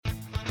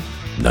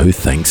No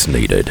Thanks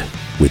Needed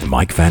with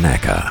Mike Van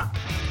Acker.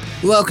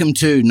 Welcome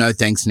to No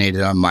Thanks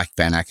Needed. I'm Mike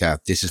Van Acker.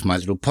 This is my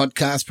little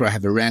podcast where I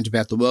have a rant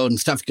about the world and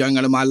stuff going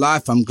on in my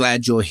life. I'm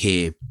glad you're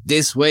here.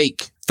 This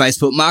week,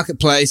 Facebook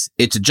Marketplace,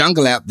 it's a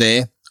jungle out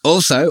there.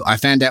 Also, I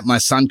found out my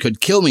son could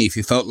kill me if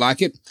he felt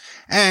like it.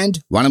 And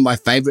one of my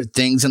favourite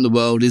things in the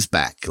world is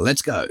back.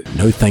 Let's go.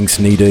 No Thanks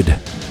Needed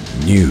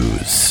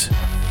News.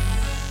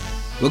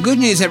 Well, good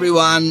news,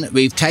 everyone.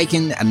 We've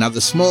taken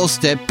another small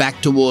step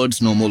back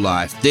towards normal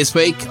life. This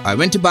week, I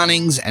went to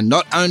Bunnings, and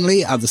not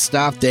only are the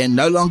staff there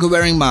no longer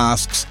wearing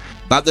masks,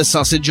 but the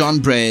sausage on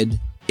bread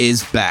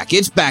is back.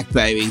 It's back,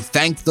 baby.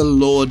 Thank the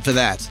Lord for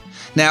that.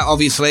 Now,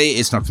 obviously,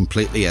 it's not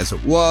completely as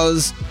it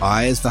was.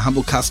 I, as the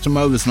humble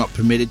customer, was not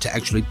permitted to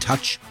actually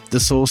touch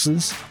the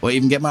sauces or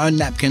even get my own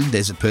napkin.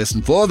 There's a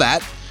person for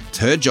that. It's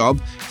her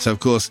job. So, of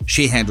course,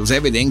 she handles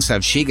everything. So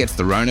if she gets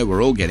the Rona,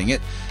 we're all getting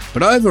it.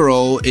 But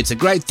overall, it's a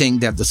great thing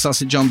to have the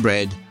sausage on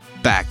bread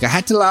back. I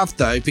had to laugh,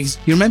 though, because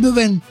you remember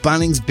when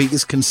Bunnings'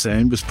 biggest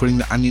concern was putting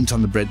the onions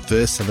on the bread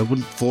first so they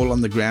wouldn't fall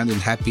on the ground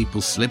and have people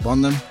slip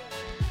on them?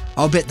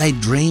 I'll bet they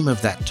dream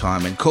of that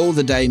time and call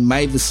the day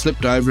Mavis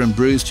slipped over and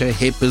bruised her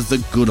hip as the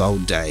good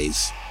old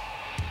days.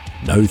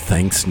 No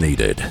Thanks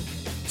Needed.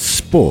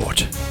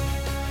 Sport.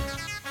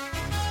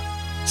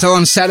 So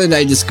on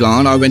Saturday just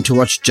gone, I went to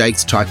watch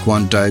Jake's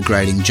Taekwondo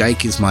grading.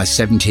 Jake is my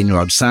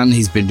 17-year-old son.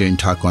 He's been doing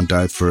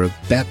Taekwondo for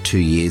about 2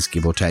 years,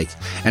 give or take.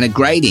 And a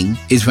grading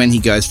is when he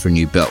goes for a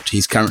new belt.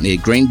 He's currently a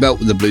green belt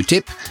with a blue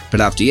tip,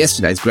 but after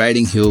yesterday's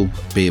grading, he'll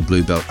be a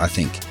blue belt, I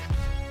think.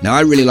 Now,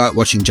 I really like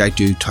watching Jake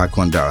do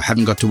Taekwondo. I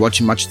haven't got to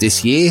watch him much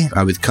this year.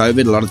 With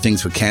COVID, a lot of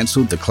things were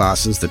cancelled. The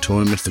classes, the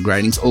tournaments, the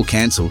gradings, all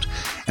cancelled.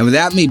 And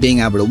without me being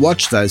able to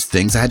watch those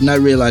things, I had no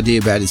real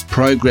idea about his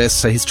progress.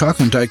 So his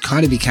Taekwondo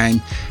kind of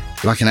became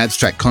like an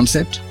abstract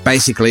concept.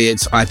 Basically,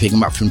 it's I pick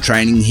him up from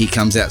training, he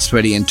comes out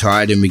sweaty and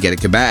tired, and we get a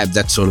kebab.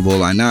 That's sort of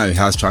all I know.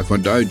 How's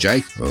Taekwondo,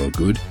 Jake? Oh,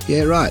 good.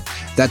 Yeah, right.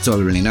 That's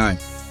all I really know.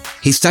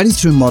 He studies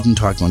through modern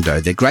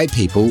Taekwondo. They're great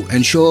people,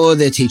 and sure,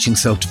 they're teaching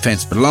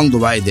self-defense, but along the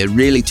way, they're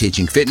really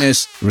teaching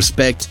fitness,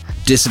 respect,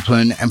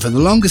 discipline, and for the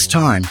longest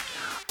time,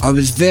 I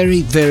was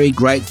very, very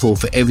grateful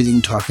for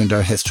everything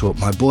Taekwondo has taught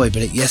my boy,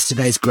 but at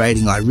yesterday's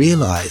grading, I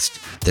realised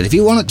that if he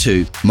wanted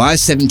to, my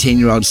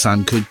 17-year-old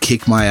son could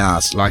kick my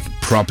ass, like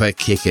proper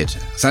kick it.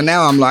 So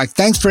now I'm like,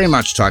 thanks very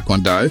much,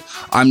 Taekwondo.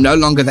 I'm no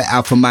longer the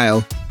alpha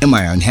male in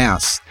my own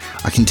house.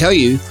 I can tell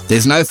you,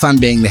 there's no fun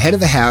being the head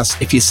of the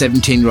house if your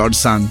 17-year-old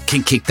son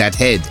can kick that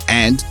head.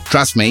 And,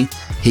 trust me,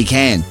 he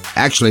can.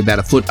 Actually, about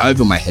a foot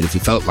over my head if he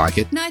felt like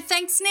it. No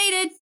thanks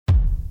needed.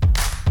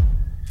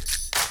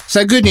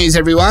 So good news,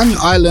 everyone.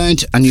 I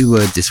learnt a new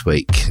word this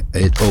week.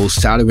 It all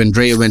started when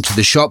Drea went to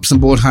the shops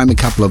and brought home a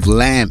couple of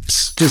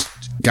lamps. Just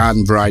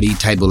garden variety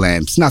table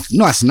lamps.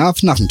 Nice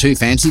enough, nothing too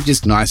fancy,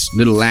 just nice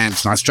little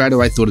lamps. And I straight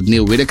away thought of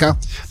Neil Whitaker,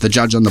 the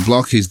judge on the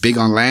block who's big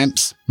on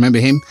lamps. Remember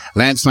him?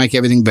 Lamps make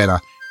everything better.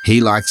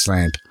 He likes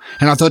lamp.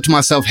 And I thought to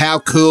myself, how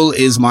cool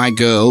is my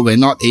girl? We're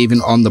not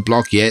even on the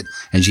block yet,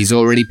 and she's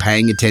already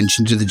paying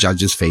attention to the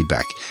judge's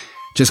feedback.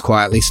 Just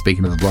quietly,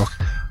 speaking of the block,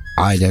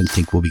 I don't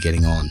think we'll be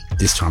getting on,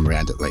 this time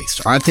around at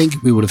least. I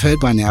think we would have heard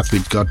by now if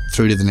we'd got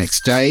through to the next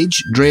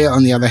stage. Drea,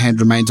 on the other hand,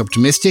 remains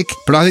optimistic,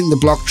 but I think the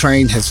block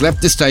train has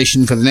left the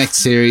station for the next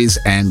series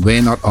and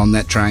we're not on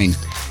that train.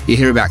 You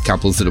hear about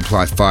couples that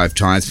apply 5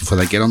 times before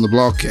they get on the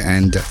block,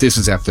 and this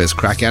is our first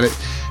crack at it.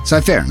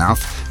 So fair enough.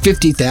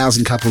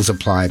 50,000 couples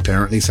apply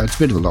apparently, so it's a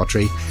bit of a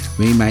lottery.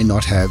 We may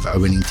not have a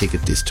winning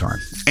ticket this time.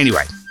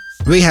 Anyway,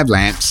 we have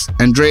lamps,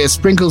 and Drea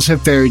sprinkles her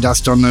fairy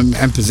dust on them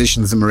and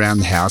positions them around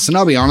the house. And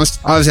I'll be honest,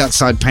 I was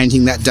outside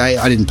painting that day.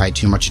 I didn't pay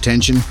too much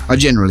attention. I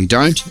generally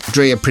don't.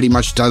 Drea pretty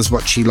much does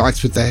what she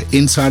likes with the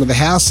inside of the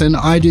house, and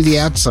I do the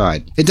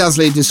outside. It does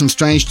lead to some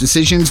strange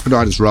decisions, but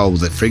I just roll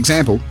with it. For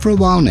example, for a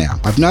while now,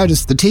 I've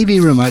noticed the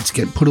TV remotes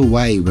get put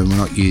away when we're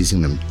not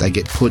using them. They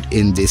get put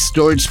in this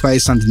storage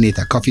space underneath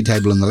our coffee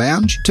table in the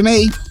lounge. To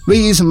me, we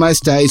use them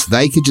most days.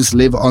 They could just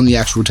live on the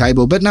actual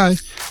table, but no,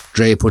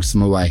 Drea puts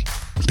them away.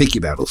 Pick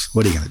your battles.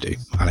 What are you going to do?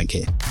 I don't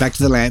care. Back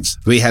to the lamps.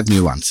 We have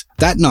new ones.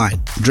 That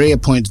night, Drea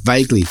points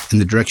vaguely in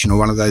the direction of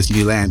one of those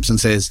new lamps and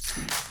says,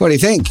 "What do you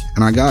think?"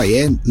 And I go,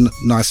 "Yeah,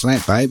 nice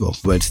lamp, babe," or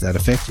words to that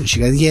effect. And she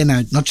goes, "Yeah,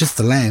 no, not just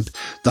the lamp,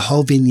 the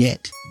whole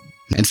vignette."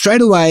 And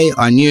straight away,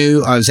 I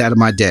knew I was out of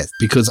my depth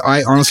because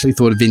I honestly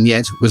thought a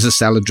vignette was a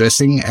salad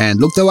dressing.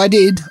 And look, though I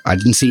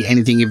didn't see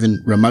anything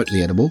even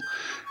remotely edible.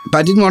 But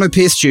I didn't want to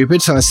appear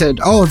stupid, so I said,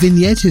 "Oh, a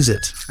vignette, is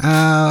it?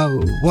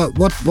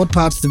 What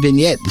part's the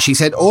vignette?" And she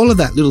said, "All of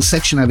that little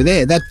section over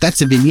there,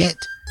 that's a vignette.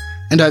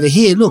 And over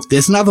here, look,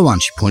 there's another one."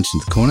 She points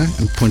into the corner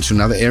and points to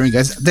another area and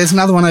goes, "There's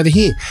another one over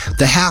here.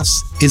 The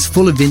house is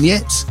full of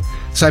vignettes."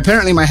 So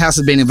apparently my house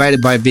had been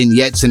invaded by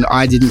vignettes and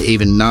I didn't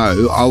even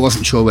know. I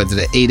wasn't sure whether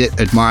to eat it,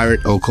 admire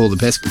it, or call the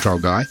pest control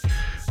guy.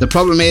 The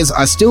problem is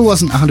I still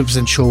wasn't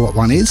 100% sure what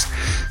one is.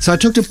 So I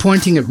took to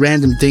pointing at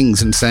random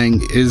things and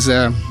saying, is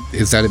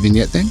that a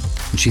vignette then?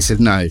 And she said,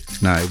 no,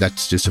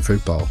 that's just a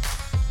fruit bowl.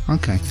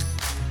 Okay.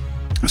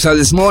 So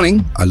this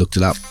morning, I looked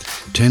it up.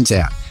 Turns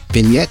out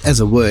Vignette as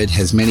a word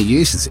has many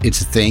uses.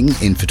 It's a thing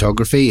in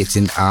photography, it's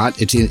in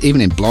art, even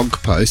in blog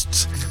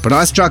posts. But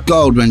I struck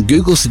gold when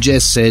Google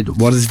Suggest said,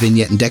 what is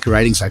vignette in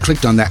decorating? So I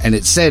clicked on that and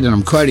it said, and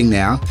I'm quoting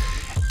now,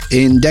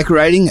 in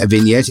decorating, a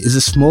vignette is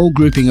a small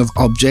grouping of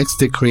objects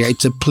that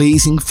creates a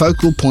pleasing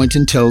focal point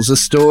and tells a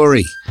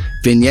story.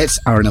 Vignettes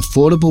are an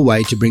affordable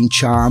way to bring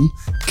charm,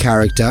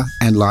 character,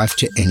 and life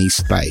to any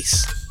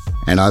space.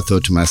 And I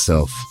thought to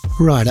myself,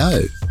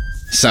 righto.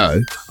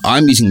 So,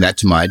 I'm using that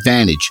to my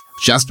advantage.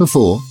 Just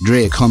before,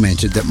 Drea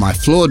commented that my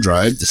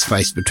floordrobe, the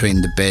space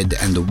between the bed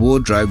and the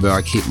wardrobe where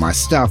I keep my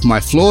stuff, my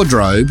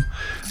floordrobe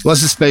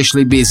was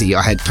especially busy.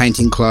 I had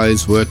painting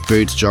clothes, work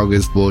boots,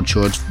 joggers, board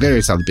shorts,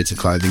 various other bits of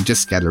clothing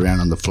just scattered around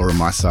on the floor on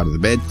my side of the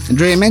bed. And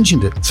Drea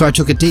mentioned it. So I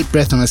took a deep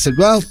breath and I said,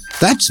 well,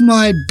 that's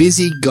my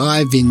busy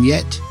guy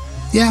vignette.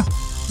 Yeah.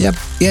 Yep,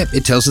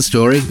 it tells a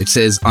story. It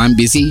says, I'm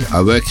busy,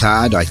 I work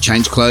hard, I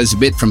change clothes a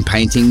bit from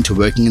painting to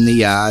working in the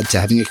yard to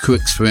having a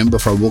quick swim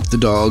before I walk the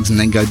dogs and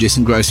then go do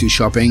some grocery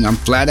shopping. I'm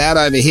flat out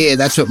over here,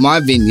 that's what my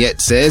vignette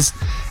says.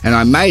 And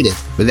I made it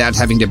without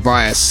having to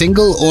buy a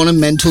single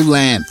ornamental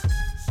lamp.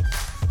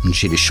 And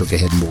she just shook her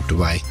head and walked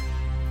away.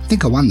 I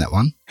think I won that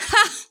one.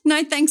 Ha!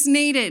 No thanks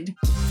needed.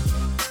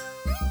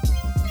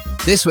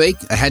 This week,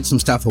 I had some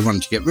stuff I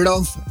wanted to get rid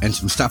of and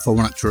some stuff I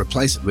wanted to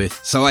replace it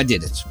with, so I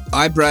did it.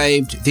 I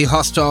braved the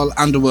hostile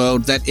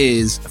underworld that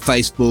is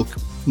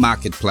Facebook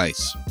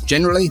Marketplace.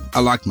 Generally, I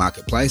like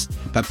Marketplace,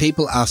 but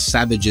people are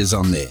savages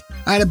on there.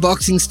 I had a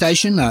boxing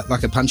station,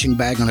 like a punching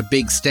bag on a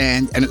big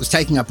stand, and it was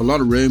taking up a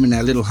lot of room in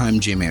our little home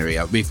gym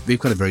area. We've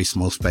got a very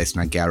small space in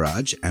our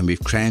garage, and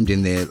we've crammed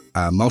in there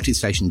a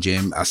multi-station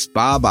gym, a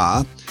spa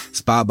bar.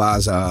 Spa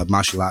bar's a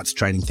martial arts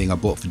training thing I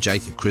bought for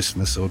Jake at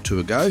Christmas or two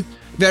ago.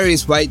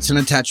 Various weights and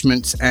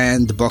attachments,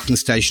 and the boxing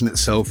station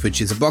itself, which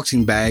is a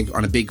boxing bag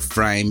on a big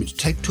frame, which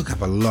took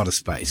up a lot of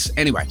space.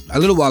 Anyway, a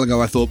little while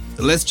ago I thought,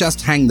 let's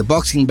just hang the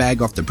boxing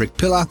bag off the brick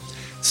pillar,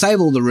 save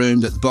all the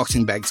room that the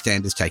boxing bag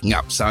stand is taking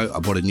up. So I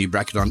bought a new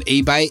bracket on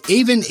eBay.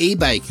 Even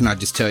eBay, can I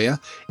just tell you,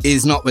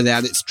 is not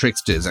without its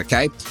tricksters,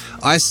 okay?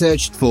 I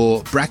searched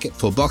for bracket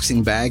for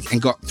boxing bag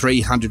and got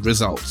 300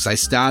 results. They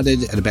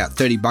started at about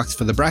 $30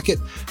 for the bracket,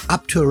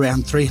 up to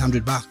around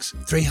 $300.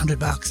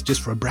 $300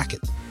 just for a bracket.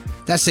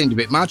 That seemed a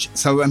bit much,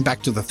 so I went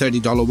back to the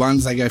 $30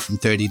 ones. They go from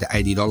 $30 to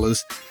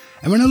 $80.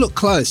 And when I looked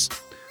close,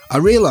 I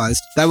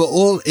realised they were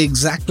all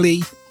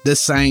exactly the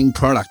same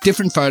product.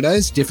 Different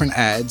photos, different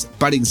ads,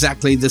 but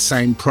exactly the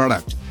same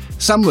product.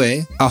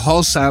 Somewhere, a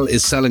wholesale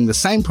is selling the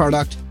same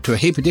product to a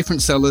heap of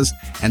different sellers,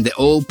 and they're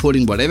all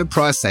putting whatever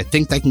price they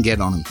think they can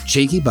get on them.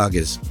 Cheeky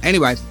buggers.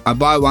 Anyway, I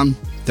buy one,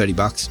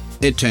 $30.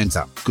 It turns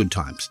up. Good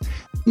times.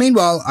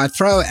 Meanwhile, I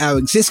throw our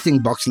existing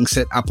boxing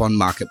set up on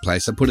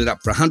Marketplace. I put it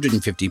up for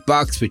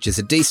 $150, which is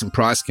a decent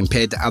price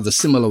compared to other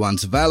similar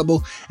ones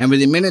available, and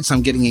within minutes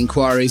I'm getting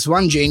inquiries.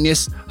 One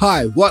genius,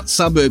 hi, what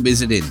suburb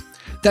is it in?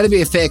 That'd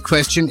be a fair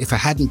question if I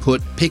hadn't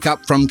put pick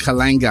up from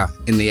Kalanga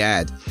in the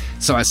ad.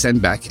 So I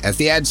send back, as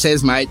the ad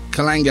says, mate,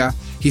 Kalanga.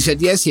 He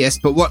said, yes,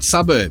 but what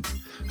suburb?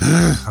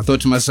 I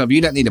thought to myself,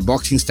 you don't need a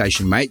boxing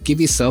station, mate.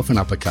 Give yourself an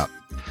uppercut.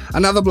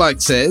 Another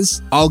bloke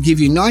says, I'll give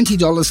you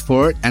 $90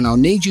 for it and I'll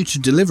need you to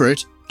deliver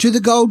it to the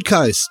Gold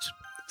Coast.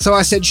 So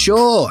I said,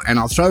 sure, and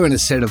I'll throw in a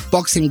set of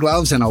boxing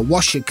gloves and I'll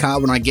wash your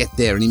car when I get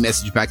there. And he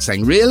messaged back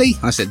saying, really?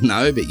 I said,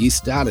 no, but you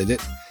started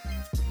it.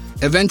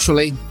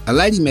 Eventually, a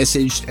lady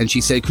messaged and she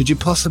said, could you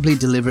possibly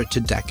deliver it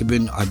to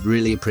Dacabin? I'd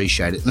really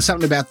appreciate it. And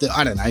something about the,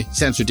 I don't know,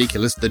 sounds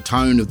ridiculous, the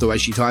tone of the way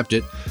she typed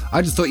it.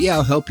 I just thought, yeah,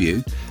 I'll help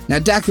you. Now,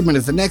 Dacabin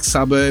is the next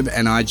suburb,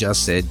 and I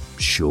just said,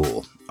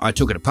 sure. I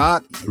took it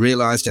apart,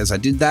 realised as I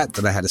did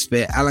that I had a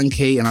spare Allen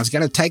key, and I was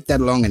going to take that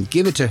along and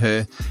give it to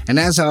her. And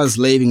as I was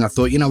leaving, I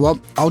thought, you know what,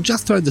 I'll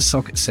just throw the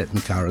socket set in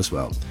the car as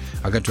well.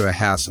 I got to her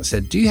house, I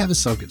said, do you have a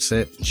socket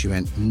set? And she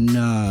went,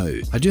 no.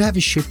 I do have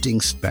a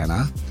shifting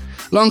spanner.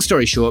 Long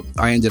story short,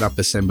 I ended up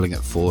assembling it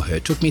for her.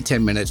 It took me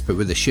 10 minutes, but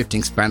with a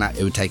shifting spanner,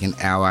 it would take an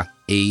hour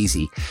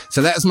easy.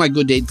 So that was my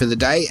good deed for the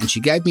day, and she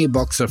gave me a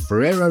box of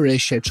Ferrero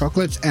Rocher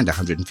chocolates and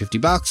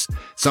 $150.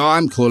 So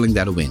I'm calling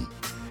that a win.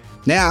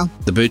 Now,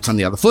 the boot's on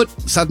the other foot.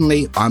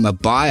 Suddenly, I'm a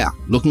buyer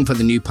looking for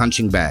the new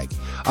punching bag.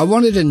 I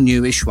wanted a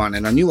newish one,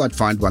 and I knew I'd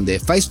find one there.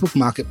 Facebook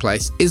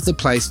Marketplace is the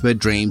place where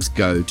dreams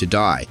go to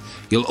die.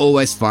 You'll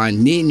always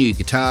find near new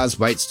guitars,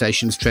 weight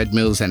stations,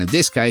 treadmills, and in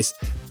this case,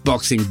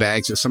 boxing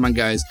bags where someone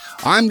goes,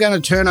 I'm going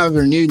to turn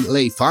over a new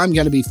leaf, I'm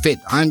going to be fit,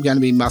 I'm going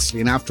to be muscly,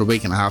 and after a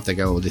week and a half they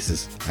go, oh, this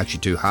is actually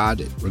too hard,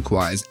 it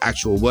requires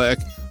actual work,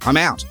 I'm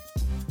out.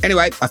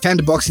 Anyway, I found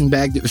a boxing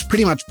bag that was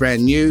pretty much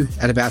brand new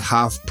at about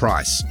half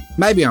price.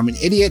 Maybe I'm an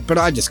idiot, but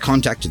I just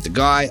contacted the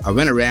guy. I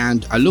went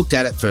around, I looked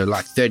at it for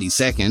like 30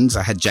 seconds.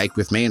 I had Jake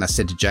with me and I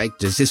said to Jake,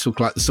 does this look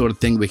like the sort of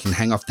thing we can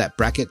hang off that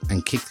bracket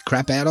and kick the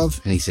crap out of?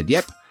 And he said,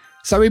 yep.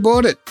 So we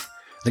bought it.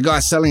 The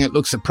guy selling it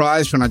looked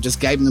surprised when I just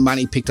gave him the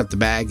money, picked up the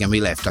bag, and we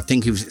left. I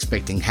think he was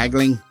expecting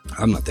haggling.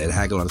 I'm not there to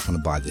haggle, I just want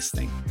to buy this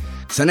thing.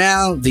 So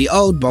now the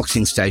old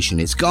boxing station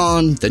is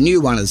gone, the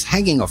new one is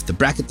hanging off the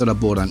bracket that I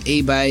bought on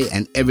eBay,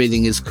 and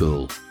everything is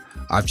cool.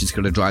 I've just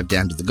got to drive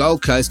down to the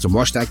Gold Coast and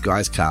wash that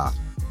guy's car.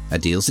 A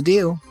deal's a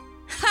deal.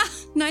 Ha!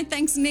 No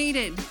thanks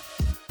needed.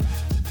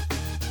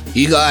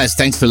 You guys,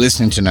 thanks for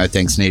listening to No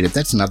Thanks Needed.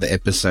 That's another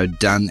episode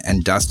done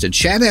and dusted.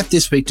 Shout out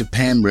this week to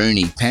Pam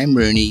Rooney. Pam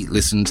Rooney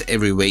listens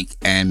every week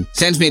and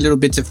sends me little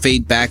bits of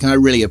feedback, and I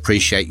really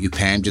appreciate you,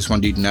 Pam. Just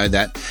wanted you to know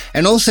that.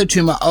 And also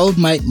to my old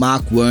mate,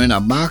 Mark Werner.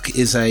 Mark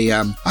is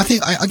I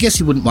guess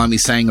you wouldn't mind me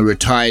saying, a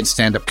retired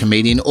stand-up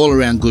comedian,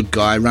 all-around good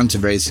guy, runs a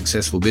very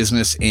successful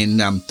business he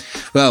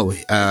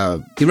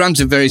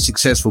runs a very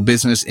successful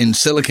business in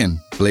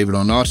Silicon, believe it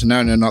or not.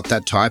 No, not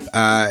that type.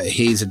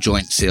 He's a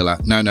joint sealer.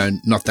 No,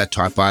 not that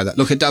type either.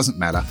 Look, it doesn't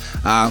matter.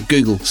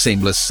 Google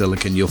Seamless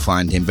Silicon, you'll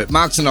find him. But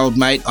Mark's an old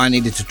mate. I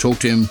needed to talk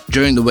to him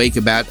during the week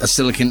about a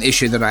silicon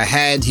issue that I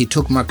had. He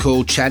took my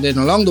call, chatted,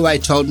 and along the way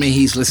told me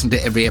he's listened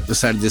to every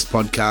episode of this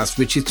podcast,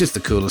 which is just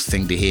the coolest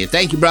thing to hear.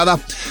 Thank you, brother.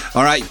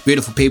 All right,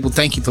 beautiful people,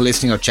 thank you for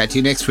listening. I'll chat to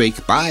you next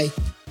week. Bye.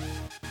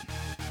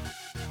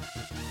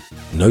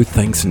 No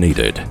Thanks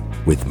Needed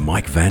with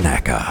Mike Van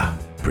Acker.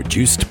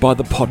 Produced by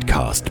the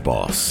Podcast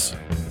Boss.